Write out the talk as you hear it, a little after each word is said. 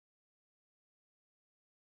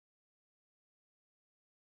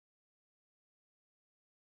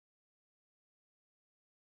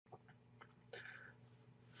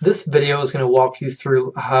This video is going to walk you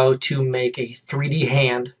through how to make a 3D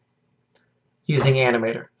hand using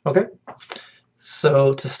Anim8or. Okay?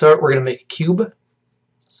 So to start, we're going to make a cube.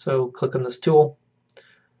 So click on this tool,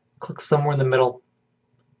 click somewhere in the middle,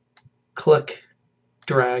 click,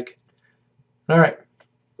 drag. Alright,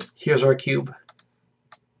 here's our cube.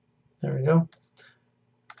 There we go.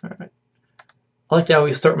 Alright. I like to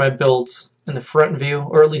always start my builds in the front view,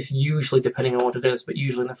 or at least usually, depending on what it is, but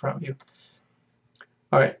usually in the front view.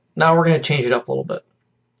 Alright, now we're going to change it up a little bit.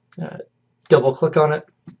 Double click on it.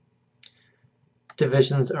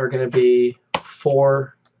 Divisions are going to be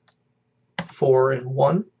 4, 4, and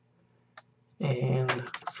 1, and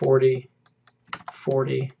 40,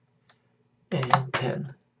 40, and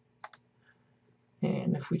 10.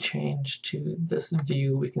 And if we change to this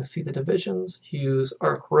view, we can see the divisions. Use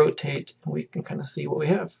arc rotate, and we can kind of see what we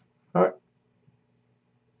have. All right.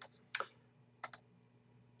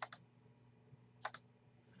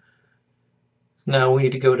 Now we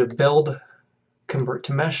need to go to build, convert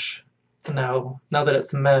to mesh. Now that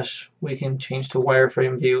it's mesh, we can change to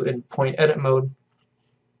wireframe view in point edit mode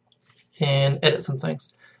and edit some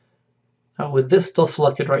things. Now with this still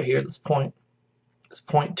selected right here, this point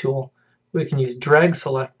tool, we can use drag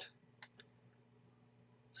select,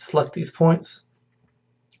 select these points.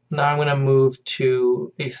 Now I'm going to move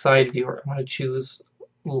to a side viewer. I'm going to choose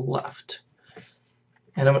left.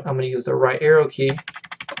 And I'm going to use the right arrow key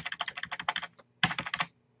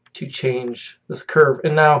to change this curve.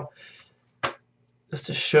 And now, just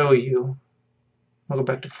to show you, I'll go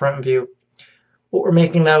back to front view. What we're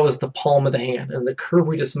making now is the palm of the hand, and the curve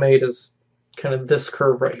we just made is kind of this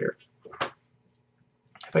curve right here.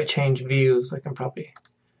 If I change views, I can probably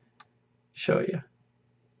show you.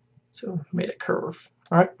 So made a curve.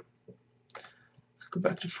 All right. Let's go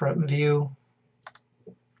back to front view.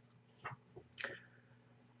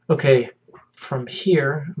 Okay, from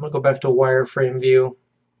here, I'm gonna go back to wireframe view.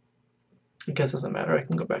 I guess it doesn't matter. I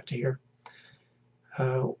can go back to here.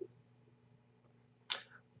 I'm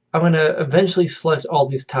going to eventually select all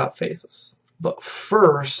these top faces, but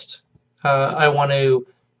first I want to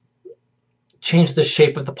change the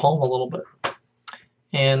shape of the palm a little bit.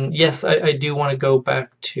 And yes, I do want to go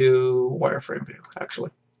back to wireframe view, actually.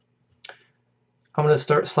 I'm going to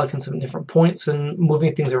start selecting some different points and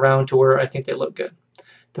moving things around to where I think they look good.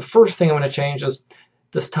 The first thing I'm going to change is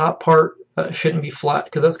this top part shouldn't be flat,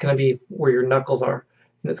 because that's going to be where your knuckles are,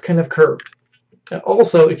 and it's kind of curved. And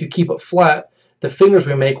also, if you keep it flat, the fingers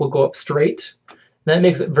we make will go up straight. That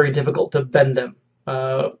makes it very difficult to bend them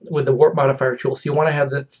with the warp modifier tool. So you want to have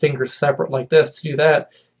the fingers separate like this. To do that,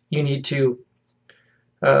 you need to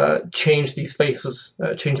change these faces,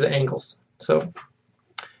 change the angles. So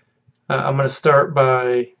I'm going to start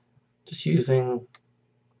by just using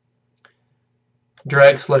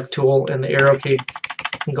drag select tool and the arrow key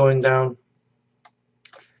and going down.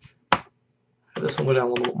 This one go down a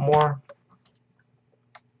little bit more.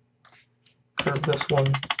 Curve this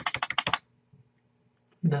one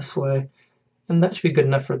this way, and that should be good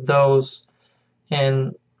enough for those.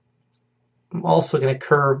 And I'm also going to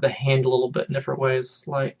curve the hand a little bit in different ways,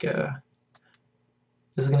 like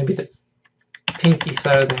this is going to be the pinky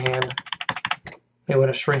side of the hand. May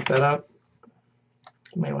want to shrink that up.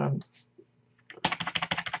 May want to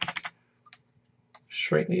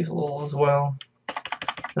shrink these a little as well.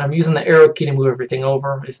 And I'm using the arrow key to move everything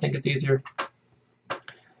over. I just think it's easier.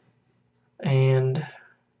 And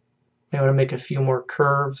I want to make a few more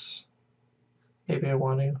curves. Maybe I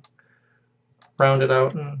want to round it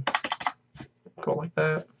out and go like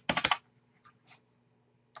that.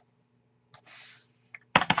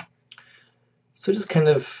 So just kind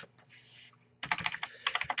of,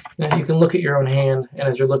 you can look at your own hand, and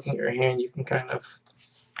as you're looking at your hand, you can kind of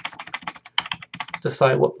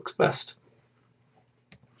decide what looks best.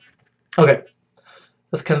 Okay,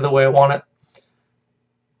 that's kind of the way I want it.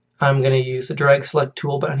 I'm going to use the drag select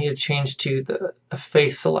tool, but I need to change to the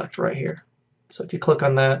face select right here. So if you click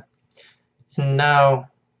on that, and now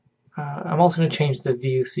I'm also going to change the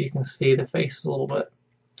view so you can see the faces a little bit.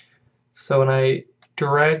 So when I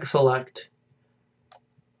drag select,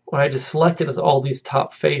 what I just selected is all these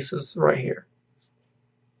top faces right here.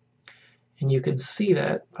 And you can see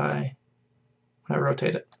that by when I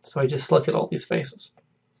rotate it. So I just selected all these faces.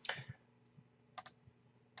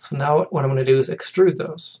 So now what I'm going to do is extrude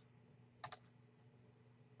those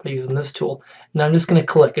by using this tool. Now I'm just going to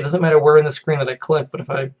click. It doesn't matter where in the screen that I click, but if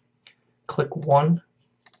I click 1,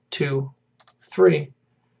 2, 3,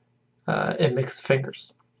 it makes the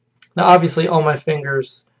fingers. Now obviously all my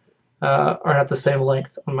fingers are not the same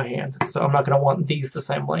length on my hand, so I'm not going to want these the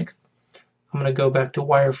same length. I'm going to go back to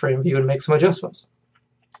wireframe view and make some adjustments.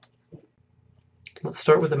 let's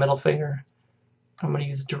start with the middle finger. I'm going to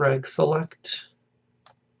use drag select.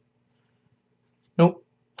 Nope,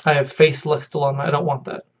 I have face select still on. I don't want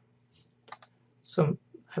that. So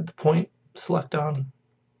I have the point select on.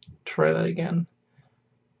 Try that again.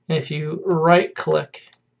 And if you right click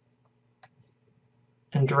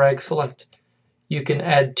and drag select, you can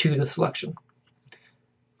add to the selection.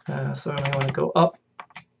 So I want to go up,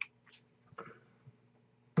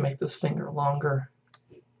 make this finger longer.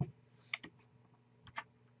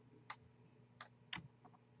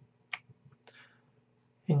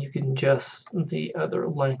 And you can adjust the other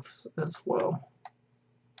lengths as well.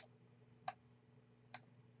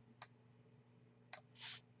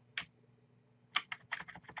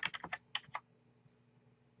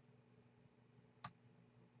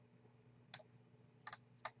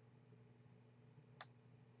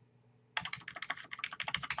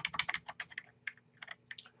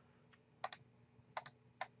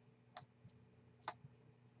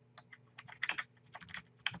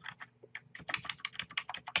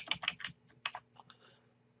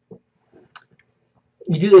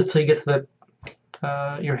 You do this till you get to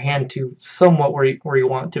the your hand to somewhat where you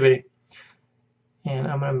want it to be. And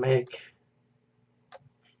I'm going to make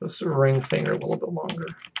this ring finger a little bit longer.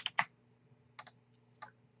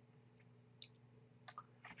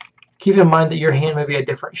 Keep in mind that your hand may be a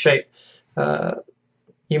different shape.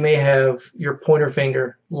 You may have your pointer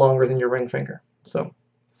finger longer than your ring finger. So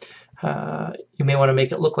you may want to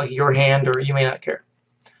make it look like your hand, or you may not care.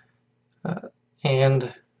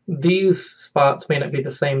 And these spots may not be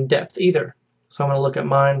the same depth either. So I'm going to look at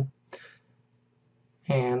mine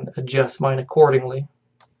and adjust mine accordingly.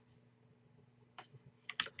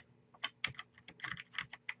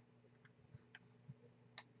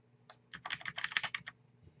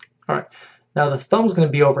 All right, now the thumb's going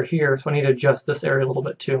to be over here, so I need to adjust this area a little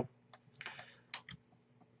bit too.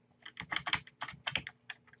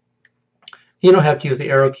 You don't have to use the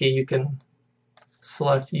arrow key. You can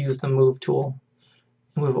select, use the move tool,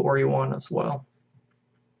 move it where you want as well.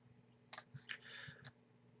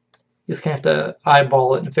 You just kind of have to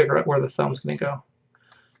eyeball it and figure out where the thumb's going to go.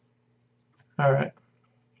 All right.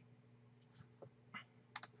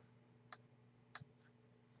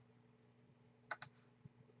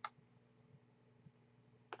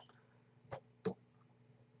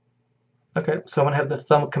 Okay, so I'm going to have the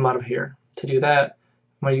thumb come out of here. To do that,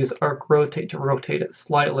 I'm going to use arc rotate to rotate it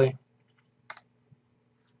slightly.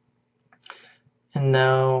 And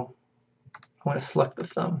now I want to select the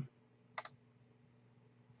thumb.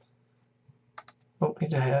 Oh,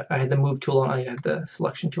 I had the move tool on, I had the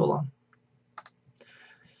selection tool on.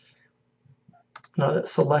 Now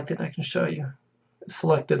that's selected, I can show you. It's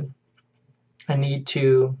selected. I need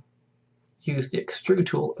to use the extrude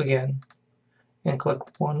tool again and click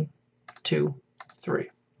 1, 2, 3.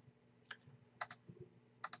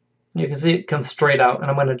 You can see it comes straight out,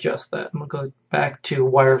 and I'm going to adjust that. I'm going to go back to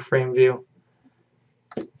wireframe view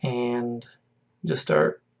and just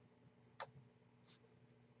start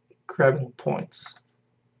grabbing points.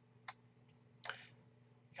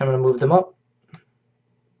 I'm going to move them up.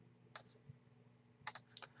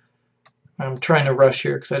 I'm trying to rush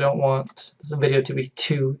here because I don't want this video to be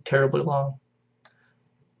too terribly long.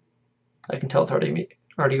 I can tell it's already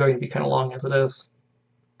going to be kind of long as it is.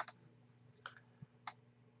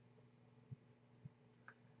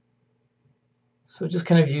 So just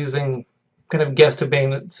kind of using, kind of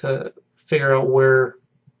guesstimating to figure out where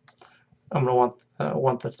I'm going to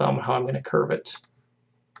want the thumb and how I'm going to curve it.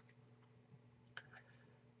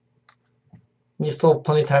 And you still have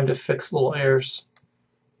plenty of time to fix little errors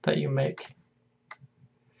that you make.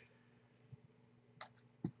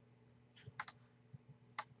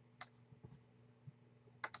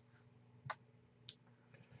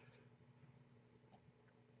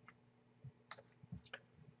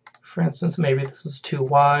 For instance, maybe this is too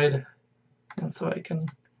wide, and so I can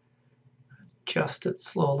adjust it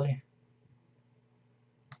slowly.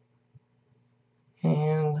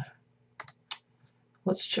 And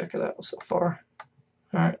let's check it out so far.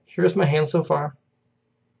 All right, here's my hand so far.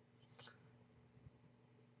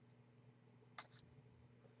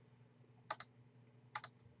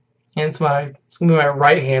 And it's going to be my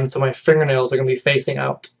right hand, so my fingernails are going to be facing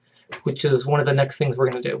out, which is one of the next things we're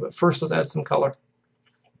going to do. But first, let's add some color.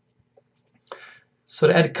 So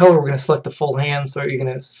to add color, we're going to select the full hand, so you're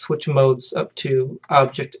going to switch modes up to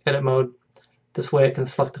Object Edit Mode. This way I can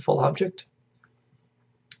select the full object.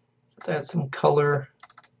 Let's add some color,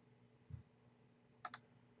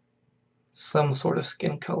 some sort of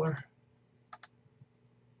skin color.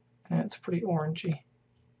 And it's pretty orangey.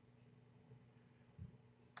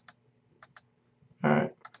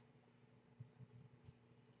 Alright.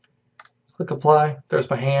 Click Click apply. There's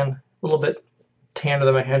my hand. A little bit tanner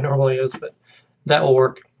than my hand normally is, but that will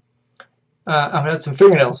work. I'm going to add some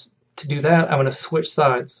fingernails. To do that, I'm going to switch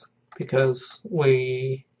sides because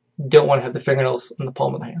we don't want to have the fingernails in the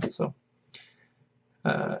palm of the hand. So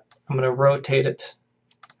I'm going to rotate it.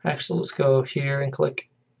 Actually, let's go here and click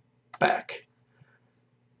back.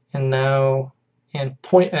 And now in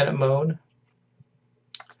point edit mode,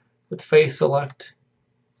 with face select,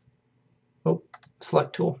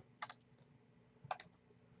 select tool.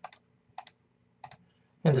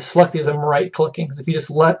 And to select these, I'm right clicking, because if you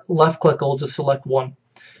just left click, it'll just select one.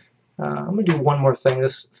 I'm going to do one more thing.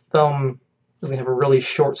 This thumb is going to have a really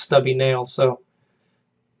short stubby nail, so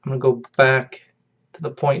I'm going to go back to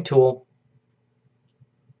the point tool.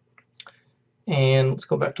 And let's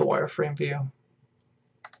go back to wireframe view.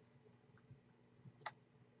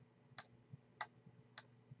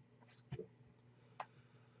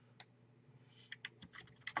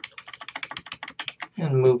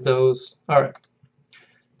 And move those. Alright.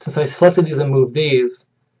 Since I selected these and moved these,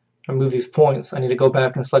 or move these points, I need to go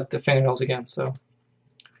back and select the fingernails again. So,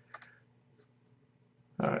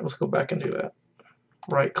 alright, let's go back and do that.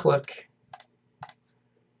 Right click.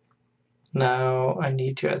 Now I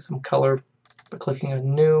need to add some color by clicking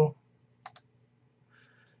on new.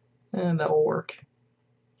 And that will work.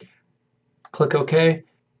 Click OK.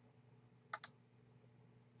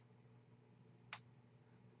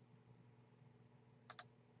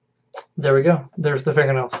 There we go. There's the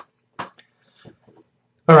fingernails.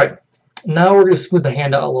 All right. Now we're going to smooth the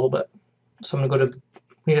hand out a little bit. So I'm going to go to,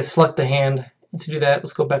 we need to select the hand. And to do that,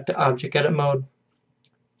 let's go back to object edit mode.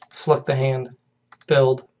 Select the hand,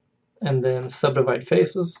 build, and then subdivide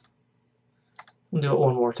faces. We'll do it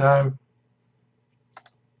one more time.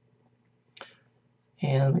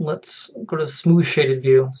 And let's go to smooth shaded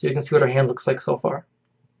view so you can see what our hand looks like so far.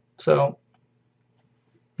 So,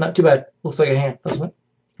 not too bad. Looks like a hand, doesn't it?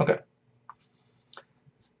 Okay.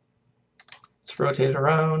 Let's rotate it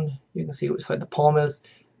around. You can see which side the palm is.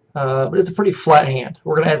 But it's a pretty flat hand.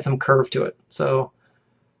 We're going to add some curve to it. So,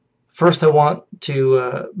 first I want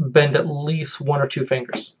to bend at least one or two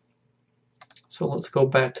fingers. So let's go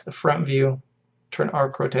back to the front view, turn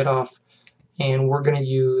arc rotate off, and we're going to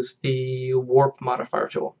use the warp modifier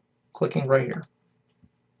tool, clicking right here.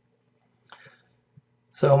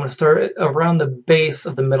 So I'm going to start around the base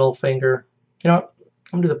of the middle finger. You know what?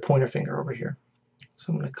 I'm going to do the pointer finger over here.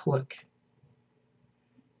 So I'm going to click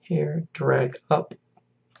here, drag up.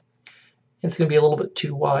 It's going to be a little bit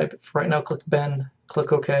too wide, but for right now, click bend,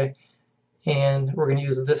 click OK, and we're going to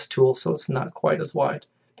use this tool so it's not quite as wide.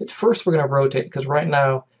 But first we're going to rotate, because right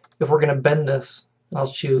now, if we're going to bend this,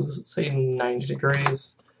 I'll choose, let's say 90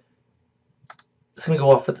 degrees, it's going to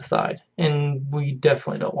go off at the side, and we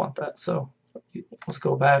definitely don't want that. So let's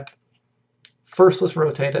go back. First, let's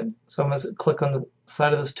rotate it. So I'm going to click on the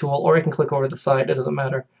side of this tool, or I can click over the side, it doesn't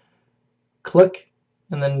matter. Click,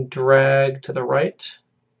 and then drag to the right.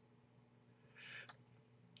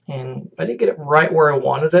 And I didn't get it right where I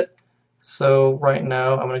wanted it, so right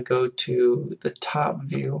now I'm going to go to the top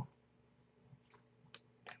view.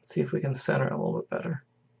 See if we can center it a little bit better.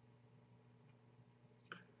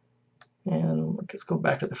 And let's go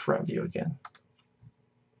back to the front view again.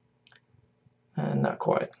 And not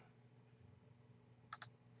quite.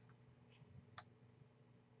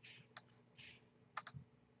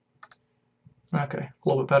 Okay, a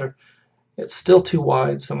little bit better. It's still too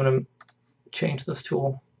wide, so I'm going to change this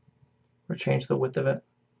tool, or change the width of it.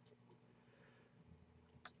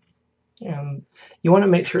 And you want to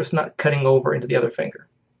make sure it's not cutting over into the other finger.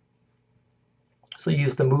 So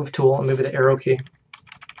use the move tool and maybe the arrow key.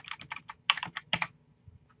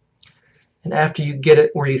 And after you get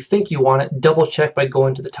it where you think you want it, double check by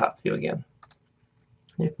going to the top view again.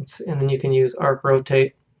 And then you can use arc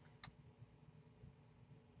rotate.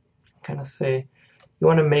 Kind of say, you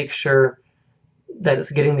want to make sure that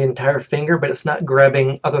it's getting the entire finger, but it's not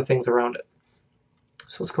grabbing other things around it.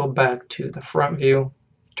 So let's go back to the front view,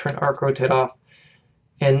 turn arc rotate off,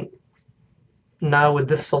 and now with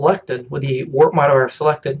this selected, with the warp modifier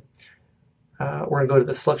selected, we're going to go to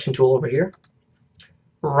the selection tool over here,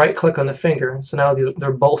 right click on the finger, so now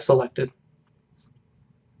they're both selected.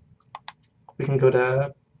 We can go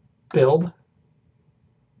to build,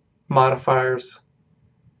 modifiers,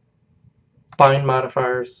 bind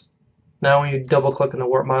modifiers. Now when you double click on the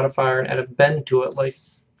warp modifier and add a bend to it like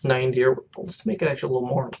 90, or let's make it actually a little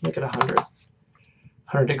more, let's make it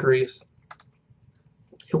 100 degrees.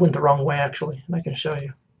 It went the wrong way actually, and I can show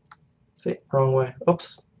you. See, wrong way.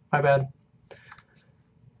 Oops, my bad.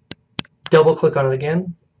 Double click on it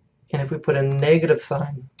again, and if we put a negative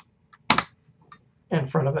sign in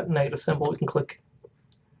front of it, negative symbol, we can click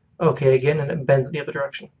OK again, and it bends in the other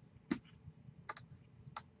direction.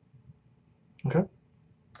 Okay.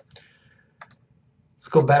 Let's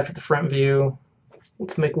go back to the front view.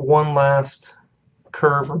 Let's make one last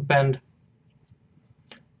curve or bend.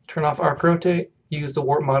 Turn off arc rotate. Use the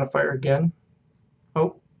warp modifier again.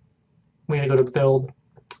 Oh, we need to go to build.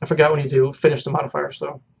 I forgot we need to finish the modifier,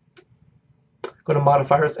 so go to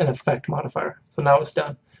modifiers and effect modifier. So now it's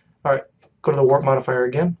done. All right, go to the warp modifier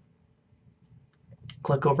again.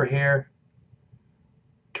 Click over here,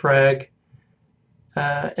 drag,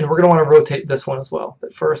 and we're going to want to rotate this one as well.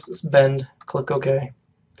 But first, let's bend, click OK.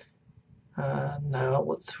 Now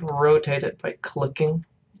let's rotate it by clicking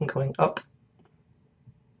and going up.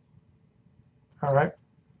 All right.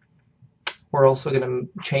 We're also going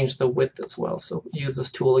to change the width as well, so use this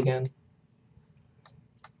tool again.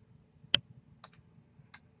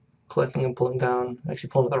 Clicking and pulling down. Actually,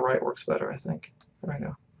 pulling to the right works better, I think. There we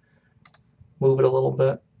go. Move it a little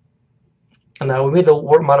bit. And now we made the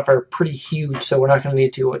warp modifier pretty huge, so we're not going to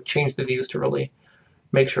need to change the views to really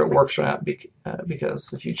make sure it works or not,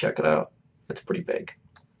 because if you check it out, it's pretty big.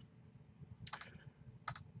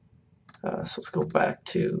 So let's go back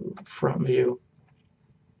to front view.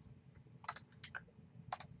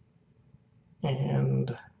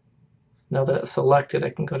 And now that it's selected,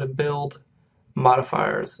 I can go to build,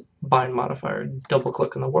 modifiers, bind modifier, double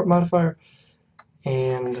click on the warp modifier,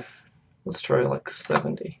 and let's try like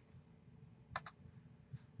 70.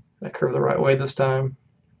 I curve the right way this time.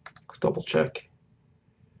 Let's double check.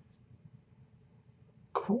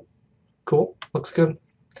 Cool. Cool. Looks good.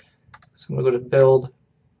 So I'm going to go to build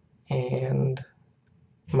and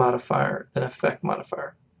modifier, then effect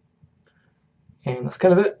modifier. And that's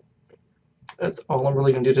kind of it. That's all I'm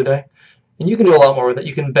really going to do today. And you can do a lot more with it.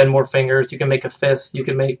 You can bend more fingers. You can make a fist. You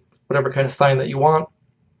can make whatever kind of sign that you want.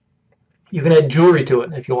 You can add jewelry to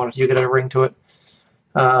it if you wanted. You can add a ring to it.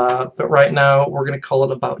 But right now, we're going to call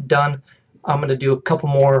it about done. I'm going to do a couple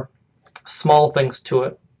more small things to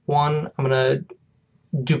it. One, I'm going to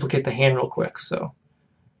duplicate the hand real quick. So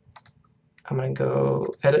I'm going to go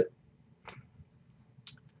edit.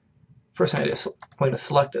 First thing I'm going to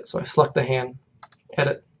select it. So I select the hand,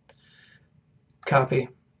 edit, copy,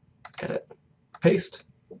 edit, paste.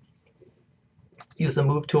 Use the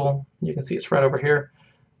move tool. You can see it's right over here.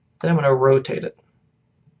 Then I'm going to rotate it.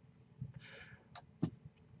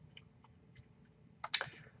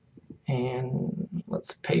 And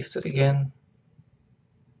let's paste it again.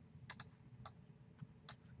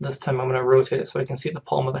 This time I'm going to rotate it so I can see the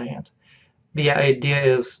palm of the hand. The idea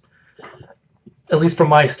is, at least for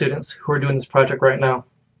my students who are doing this project right now,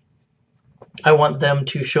 I want them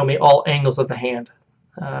to show me all angles of the hand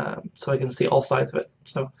so I can see all sides of it.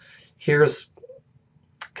 So here's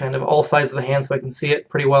kind of all sides of the hand so I can see it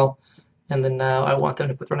pretty well. And then now I want them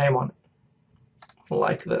to put their name on it,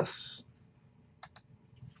 like this.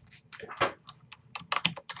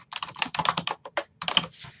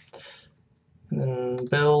 And then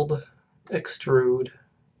build, extrude,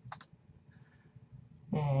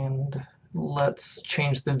 and let's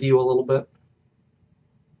change the view a little bit.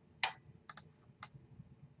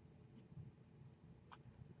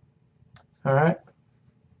 All right.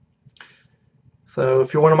 So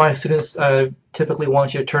if you're one of my students, I typically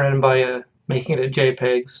want you to turn it in by making it a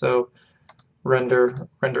JPEG. So render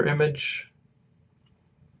image,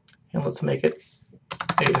 and let's make it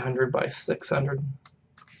 800 by 600.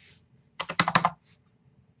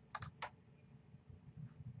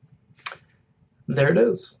 There it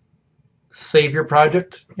is. Save your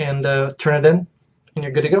project and turn it in, and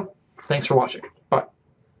you're good to go. Thanks for watching.